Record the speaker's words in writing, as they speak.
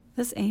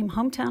This AIM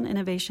Hometown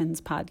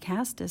Innovations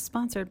podcast is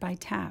sponsored by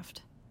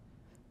Taft.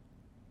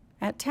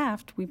 At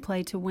Taft, we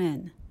play to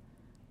win.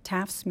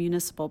 Taft's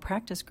Municipal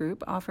Practice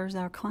Group offers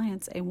our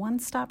clients a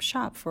one-stop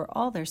shop for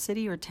all their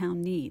city or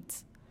town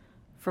needs.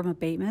 From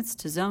abatements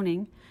to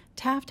zoning,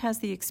 Taft has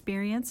the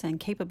experience and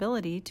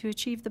capability to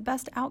achieve the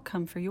best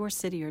outcome for your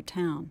city or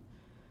town.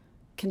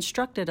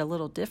 Constructed a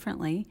little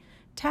differently,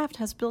 Taft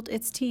has built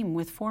its team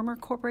with former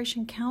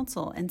corporation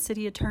counsel and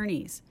city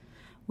attorneys.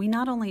 We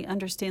not only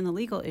understand the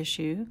legal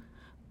issue,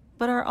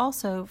 but are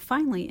also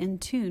finely in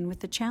tune with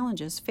the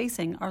challenges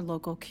facing our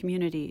local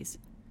communities.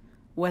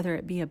 Whether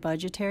it be a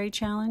budgetary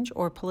challenge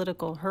or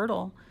political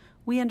hurdle,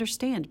 we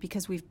understand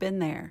because we've been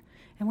there,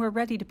 and we're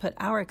ready to put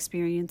our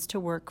experience to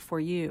work for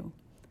you.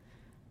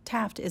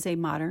 Taft is a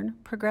modern,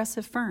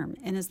 progressive firm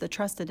and is the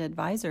trusted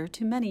advisor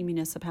to many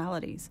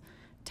municipalities.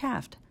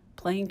 Taft,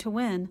 playing to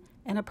win,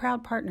 and a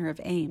proud partner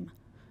of AIM.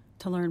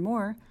 To learn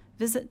more,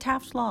 visit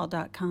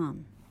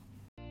taftlaw.com.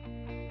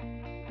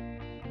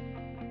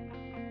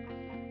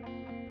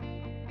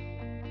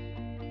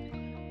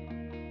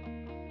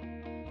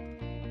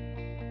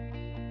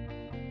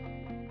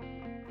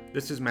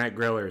 This is Matt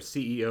Greller,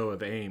 CEO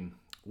of AIM.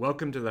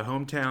 Welcome to the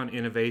Hometown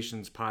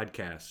Innovations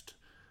Podcast.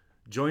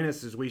 Join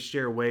us as we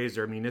share ways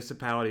our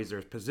municipalities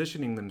are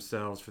positioning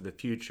themselves for the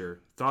future,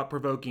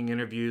 thought-provoking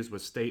interviews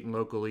with state and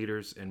local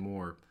leaders, and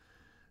more.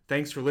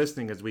 Thanks for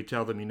listening as we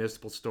tell the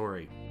municipal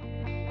story.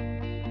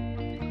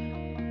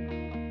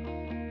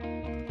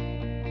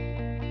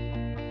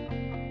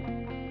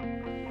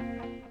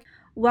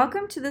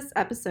 Welcome to this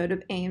episode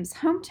of AIM's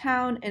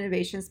Hometown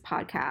Innovations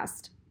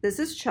Podcast. This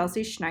is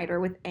Chelsea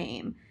Schneider with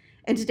AIM.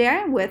 And today I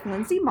am with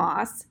Lindsay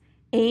Moss,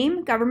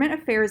 AIM Government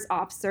Affairs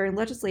Officer and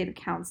Legislative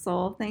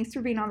Counsel. Thanks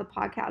for being on the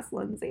podcast,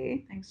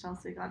 Lindsay. Thanks,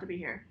 Chelsea. Glad to be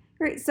here.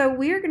 Great. So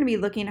we are going to be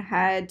looking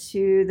ahead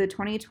to the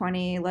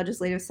 2020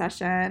 legislative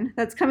session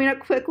that's coming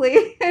up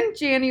quickly in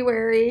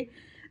January.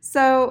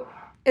 So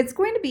it's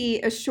going to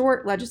be a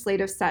short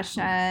legislative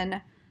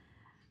session,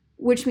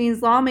 which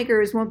means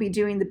lawmakers won't be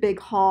doing the big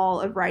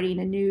haul of writing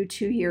a new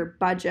 2-year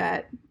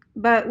budget.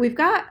 But we've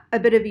got a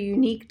bit of a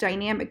unique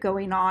dynamic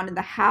going on in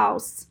the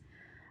House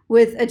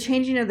with a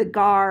changing of the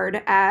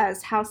guard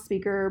as House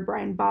Speaker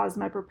Brian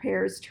Bosma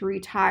prepares to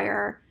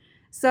retire.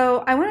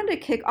 So I wanted to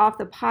kick off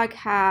the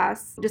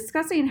podcast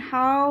discussing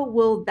how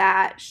will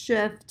that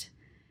shift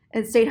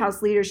in State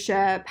House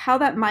leadership, how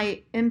that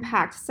might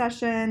impact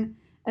session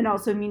and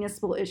also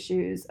municipal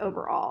issues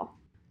overall.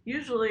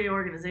 Usually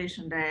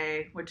Organization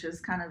Day, which is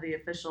kind of the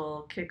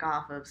official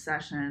kickoff of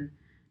session,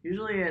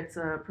 usually it's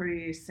a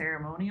pretty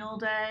ceremonial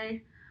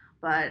day.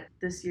 But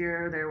this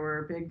year there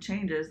were big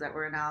changes that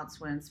were announced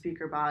when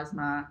Speaker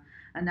Bosma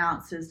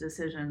announced his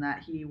decision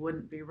that he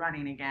wouldn't be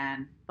running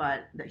again,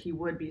 but that he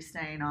would be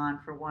staying on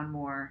for one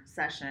more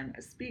session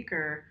as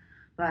Speaker,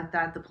 but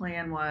that the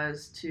plan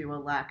was to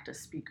elect a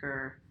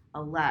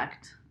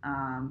Speaker-elect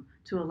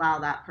to allow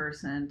that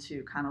person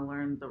to kind of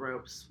learn the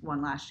ropes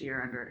one last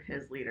year under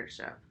his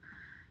leadership.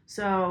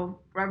 So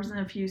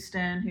Representative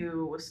Houston,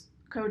 who was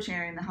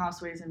co-chairing the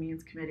House Ways and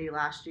Means Committee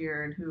last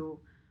year and who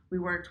we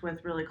worked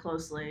with really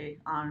closely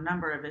on a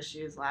number of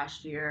issues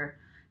last year,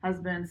 has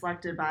been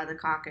selected by the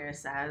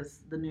caucus as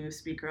the new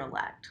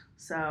Speaker-elect.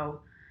 So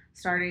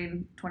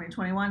starting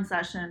 2021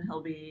 session,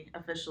 he'll be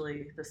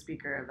officially the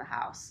Speaker of the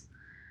House.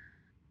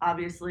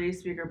 Obviously,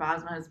 Speaker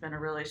Bosma has been a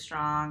really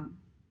strong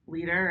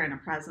leader and a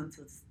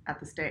presence at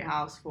the State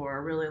House for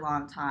a really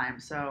long time.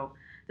 So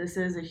this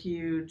is a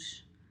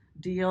huge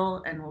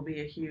deal and will be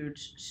a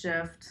huge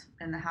shift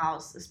in the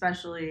House,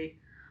 especially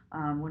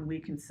when we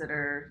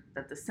consider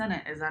that the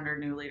Senate is under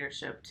new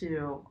leadership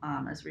too.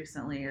 As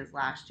recently as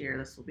last year,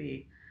 this will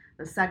be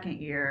the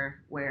second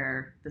year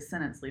where the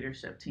Senate's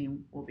leadership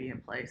team will be in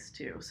place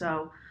too.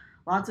 So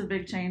lots of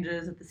big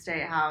changes at the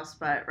State House,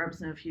 but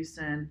Representative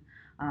Houston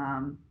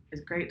is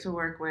great to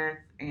work with,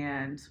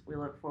 and we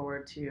look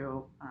forward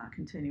to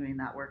continuing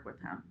that work with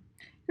him.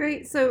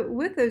 Great. So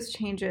with those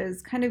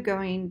changes, kind of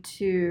going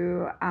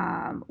to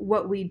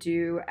what we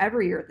do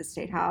every year at the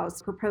State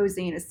House,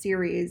 proposing a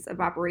series of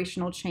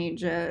operational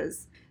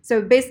changes.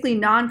 So basically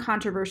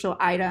non-controversial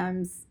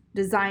items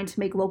designed to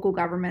make local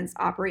governments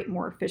operate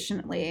more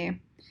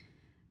efficiently.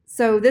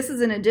 So this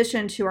is in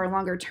addition to our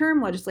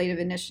longer-term legislative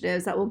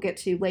initiatives that we'll get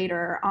to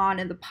later on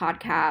in the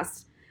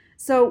podcast.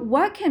 So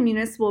what can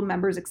municipal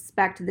members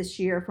expect this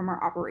year from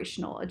our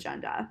operational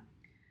agenda?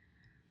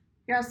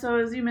 Yeah, so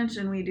as you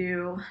mentioned, we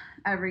do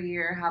every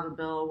year have a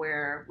bill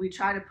where we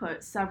try to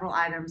put several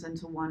items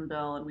into one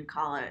bill, and we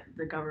call it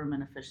the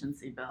Government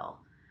Efficiency Bill.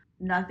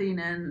 Nothing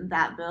in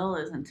that bill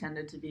is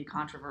intended to be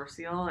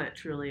controversial. It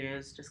truly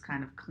is just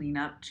kind of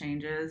cleanup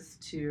changes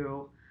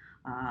to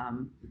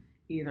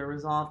either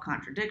resolve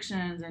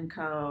contradictions in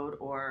code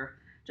or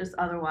just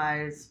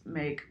otherwise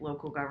make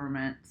local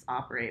governments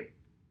operate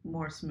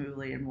more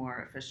smoothly and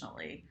more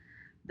efficiently.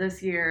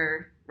 This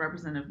year,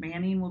 Representative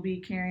Manning will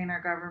be carrying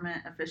our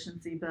government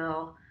efficiency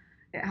bill.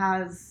 It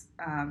has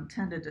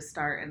tended to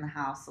start in the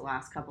House the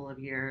last couple of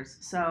years.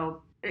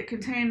 So it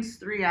contains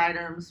 3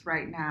 items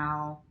right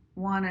now.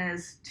 One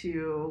is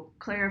to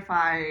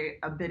clarify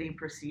a bidding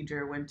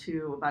procedure when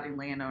two abutting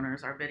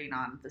landowners are bidding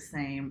on the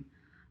same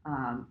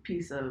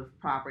piece of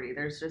property.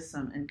 There's just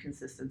some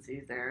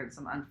inconsistencies there and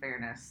some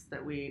unfairness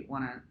that we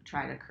want to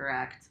try to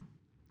correct.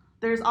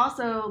 There's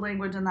also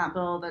language in that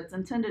bill that's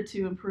intended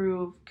to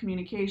improve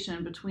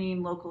communication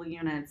between local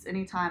units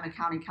anytime a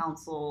county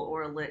council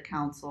or a lit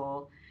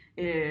council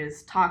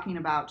is talking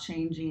about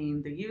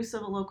changing the use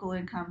of a local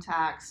income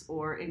tax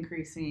or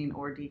increasing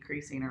or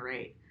decreasing a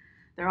rate.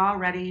 They're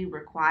already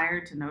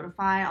required to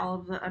notify all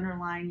of the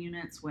underlying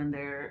units when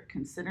they're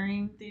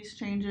considering these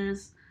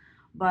changes,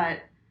 but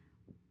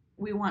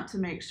we want to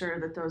make sure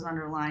that those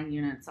underlying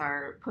units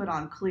are put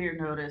on clear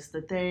notice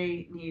that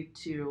they need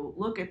to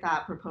look at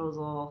that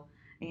proposal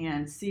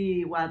and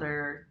see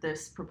whether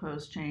this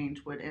proposed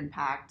change would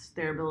impact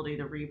their ability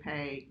to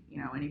repay,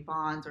 any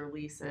bonds or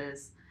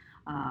leases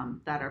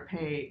that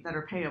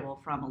are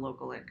payable from a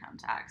local income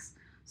tax.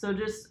 So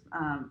just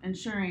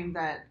ensuring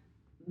that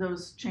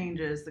those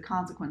changes, the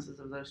consequences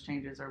of those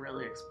changes, are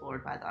really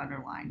explored by the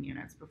underlying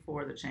units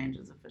before the change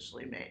is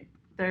officially made.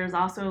 There's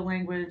also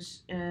language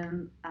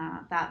in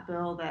that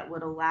bill that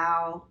would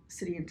allow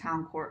city and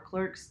town court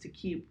clerks to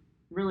keep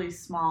really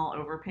small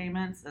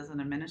overpayments as an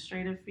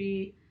administrative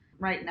fee.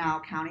 Right now,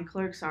 county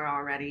clerks are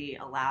already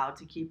allowed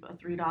to keep a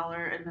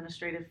 $3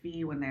 administrative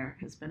fee when there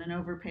has been an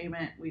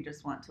overpayment. We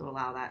just want to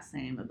allow that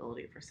same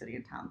ability for city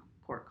and town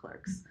court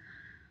clerks.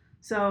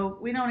 So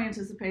we don't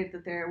anticipate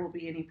that there will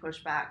be any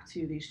pushback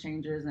to these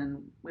changes,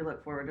 and we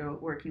look forward to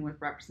working with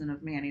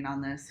Representative Manning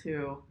on this,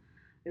 who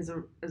is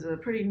a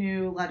pretty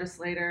new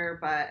legislator,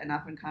 but an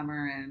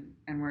up-and-comer,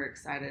 and we're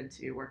excited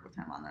to work with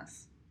him on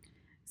this.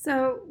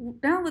 So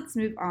now let's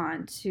move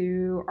on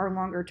to our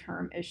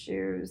longer-term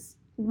issues.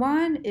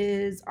 One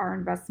is our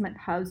investment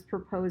hubs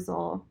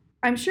proposal.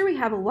 I'm sure we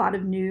have a lot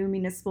of new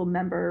municipal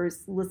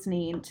members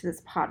listening to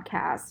this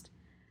podcast.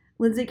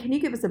 Lindsay, can you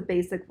give us a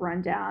basic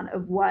rundown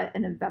of what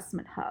an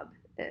investment hub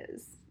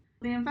is?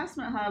 The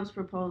investment hubs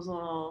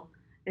proposal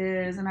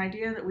is an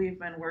idea that we've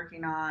been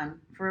working on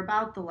for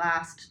about the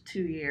last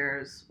 2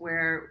 years,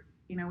 where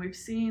we've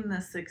seen the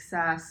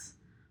success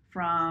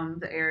from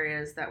the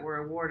areas that were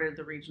awarded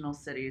the regional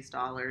cities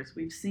dollars.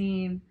 We've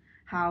seen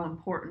how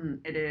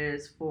important it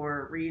is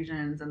for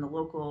regions and the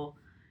local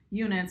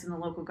units and the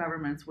local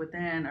governments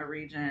within a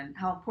region,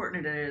 how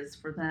important it is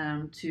for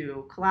them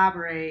to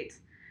collaborate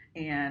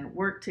and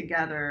work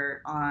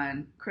together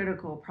on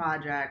critical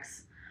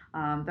projects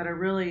that are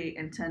really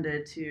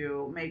intended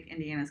to make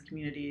Indiana's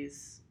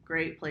communities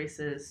great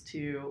places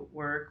to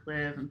work,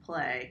 live, and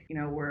play.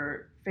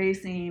 We're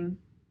facing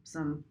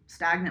some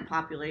stagnant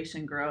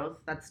population growth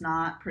that's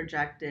not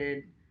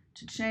projected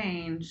to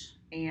change,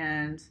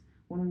 and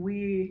when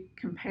we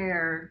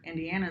compare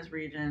Indiana's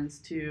regions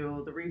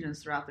to the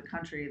regions throughout the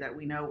country that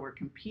we know we're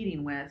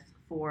competing with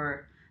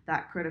for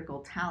that critical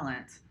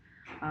talent,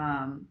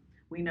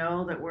 we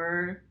know that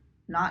we're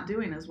not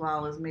doing as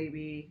well as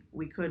maybe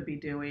we could be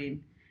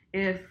doing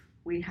if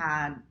we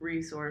had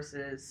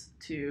resources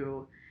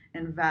to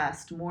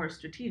invest more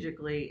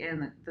strategically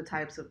in the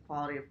types of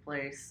quality of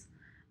place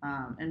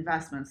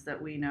investments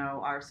that we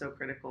know are so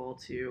critical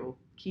to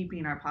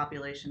keeping our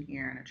population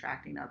here and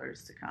attracting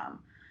others to come.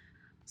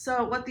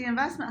 So what the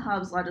investment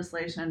hubs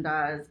legislation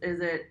does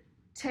is it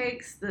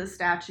takes the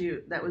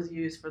statute that was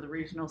used for the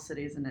Regional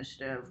Cities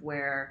Initiative,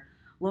 where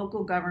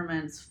local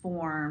governments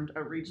formed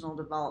a regional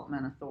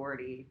development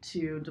authority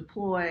to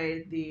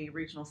deploy the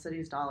regional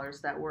cities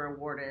dollars that were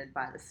awarded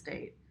by the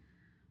state.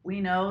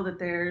 We know that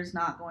there's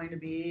not going to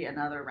be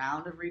another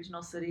round of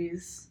regional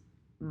cities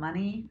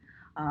money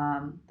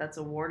that's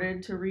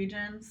awarded to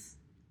regions.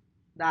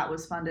 That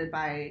was funded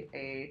by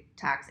a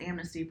tax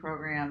amnesty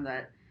program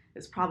that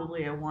is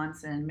probably a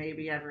once in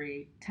maybe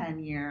every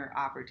 10-year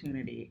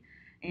opportunity.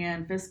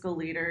 And fiscal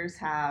leaders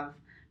have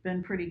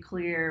been pretty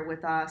clear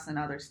with us and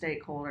other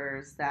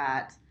stakeholders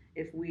that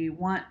if we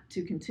want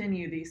to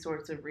continue these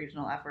sorts of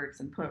regional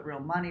efforts and put real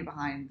money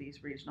behind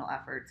these regional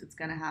efforts, it's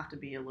going to have to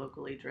be a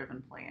locally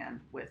driven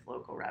plan with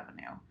local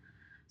revenue.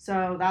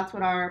 So that's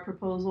what our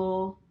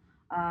proposal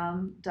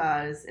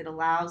does. It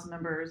allows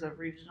members of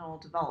regional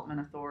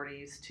development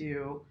authorities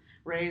to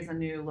raise a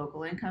new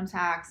local income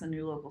tax, a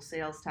new local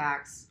sales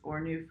tax, or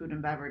a new food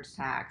and beverage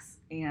tax,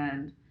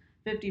 and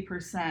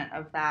 50%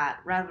 of that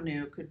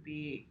revenue could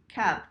be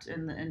kept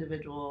in the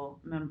individual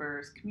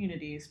members'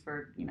 communities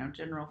for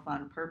general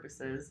fund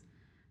purposes,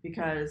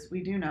 because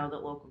we do know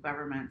that local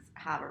governments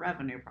have a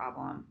revenue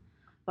problem.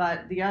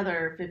 But the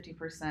other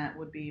 50%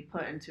 would be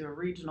put into a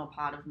regional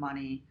pot of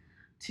money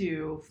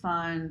to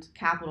fund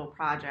capital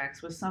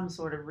projects with some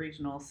sort of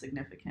regional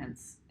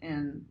significance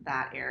in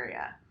that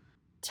area.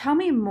 Tell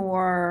me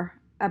more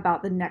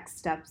about the next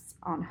steps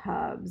on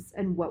hubs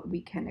and what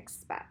we can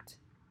expect.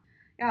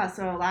 Yeah,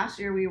 so last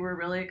year we were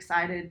really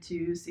excited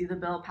to see the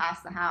bill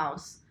pass the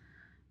House.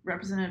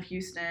 Representative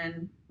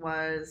Houston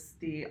was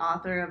the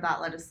author of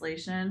that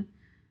legislation,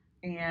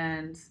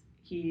 and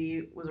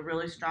he was a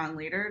really strong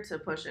leader to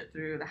push it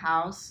through the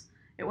House.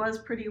 It was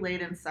pretty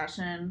late in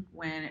session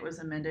when it was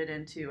amended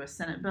into a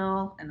Senate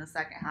bill in the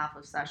second half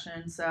of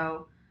session,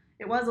 so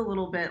It was a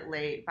little bit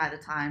late by the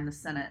time the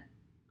Senate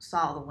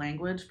saw the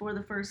language for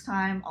the first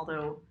time,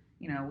 although,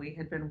 we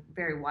had been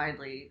very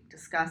widely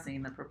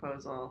discussing the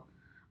proposal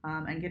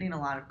and getting a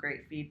lot of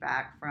great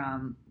feedback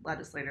from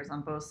legislators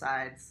on both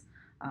sides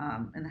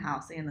in the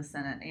House and the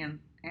Senate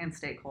and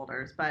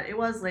stakeholders. But it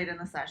was late in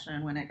the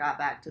session when it got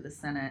back to the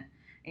Senate,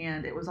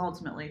 and it was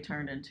ultimately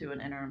turned into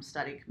an interim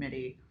study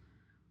committee,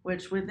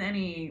 which with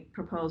any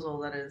proposal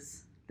that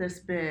is this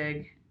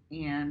big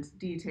and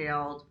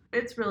detailed,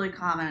 it's really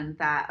common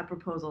that a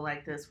proposal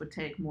like this would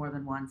take more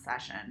than one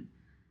session.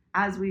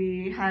 As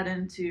we head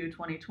into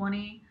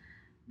 2020,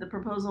 the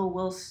proposal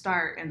will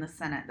start in the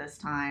Senate this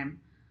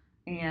time,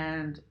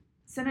 and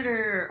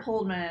Senator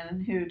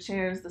Holdman, who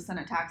chairs the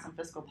Senate Tax and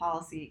Fiscal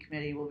Policy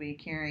Committee, will be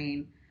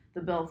carrying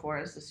the bill for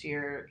us this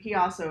year. He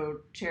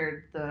also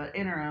chaired the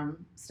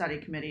interim study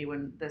committee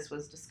when this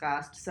was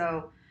discussed.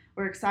 So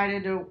we're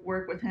excited to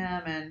work with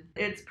him, and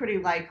it's pretty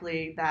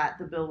likely that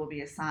the bill will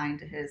be assigned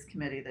to his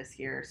committee this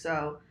year.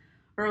 So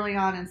early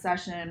on in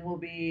session, we'll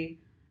be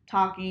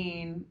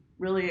talking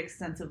really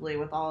extensively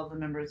with all of the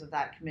members of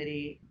that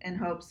committee in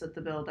hopes that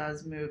the bill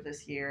does move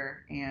this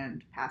year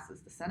and passes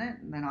the Senate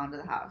and then on to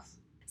the House.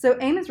 So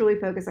AIM is really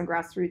focused on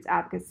grassroots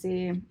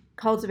advocacy,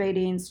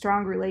 cultivating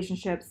strong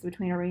relationships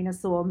between our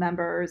municipal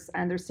members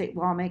and their state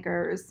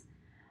lawmakers.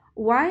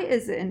 Why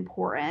is it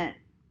important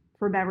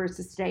for members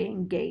to stay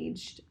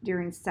engaged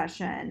during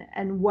session,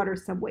 and what are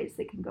some ways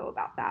they can go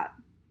about that?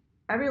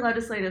 Every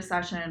legislative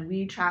session,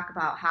 we track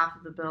about half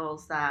of the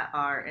bills that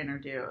are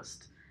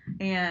introduced.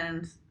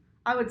 And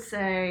I would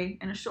say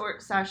in a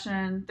short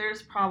session,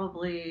 there's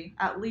probably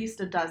at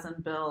least a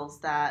dozen bills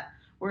that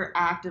we're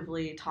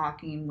actively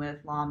talking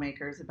with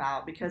lawmakers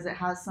about because it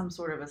has some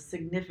sort of a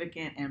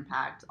significant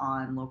impact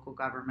on local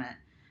government.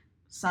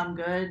 Some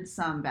good,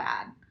 some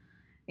bad.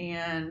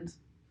 And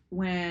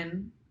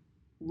when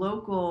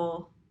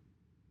local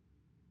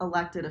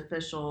elected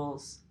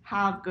officials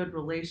have good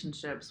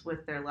relationships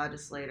with their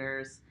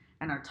legislators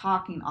and are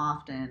talking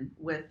often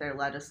with their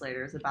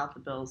legislators about the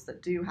bills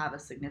that do have a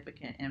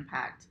significant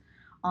impact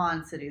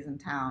on cities and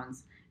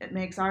towns, it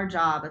makes our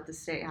job at the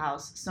State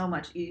House so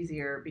much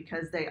easier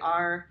because they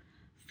are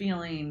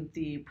feeling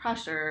the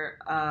pressure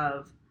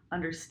of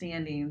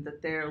understanding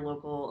that their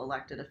local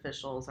elected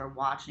officials are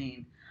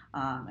watching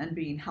and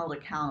being held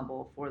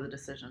accountable for the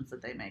decisions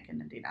that they make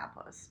in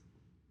Indianapolis.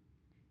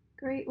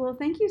 Great. Well,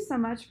 thank you so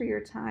much for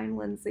your time,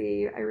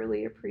 Lindsay. I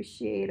really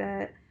appreciate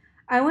it.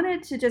 I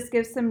wanted to just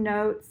give some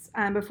notes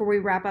before we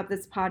wrap up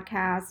this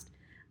podcast.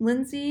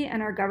 Lindsay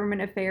and our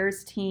government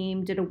affairs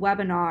team did a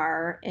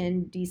webinar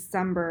in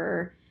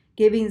December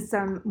giving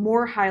some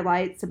more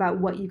highlights about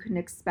what you can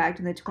expect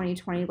in the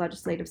 2020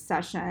 legislative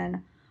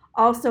session.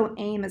 Also,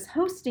 AIM is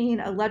hosting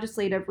a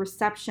legislative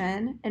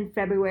reception in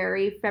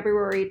February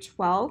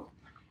 12th,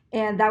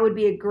 and that would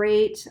be a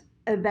great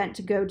event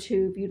to go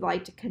to if you'd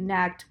like to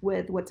connect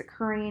with what's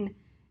occurring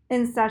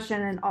in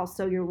session and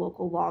also your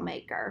local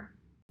lawmaker.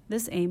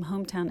 This AIM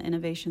Hometown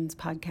Innovations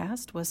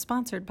podcast was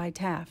sponsored by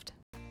Taft.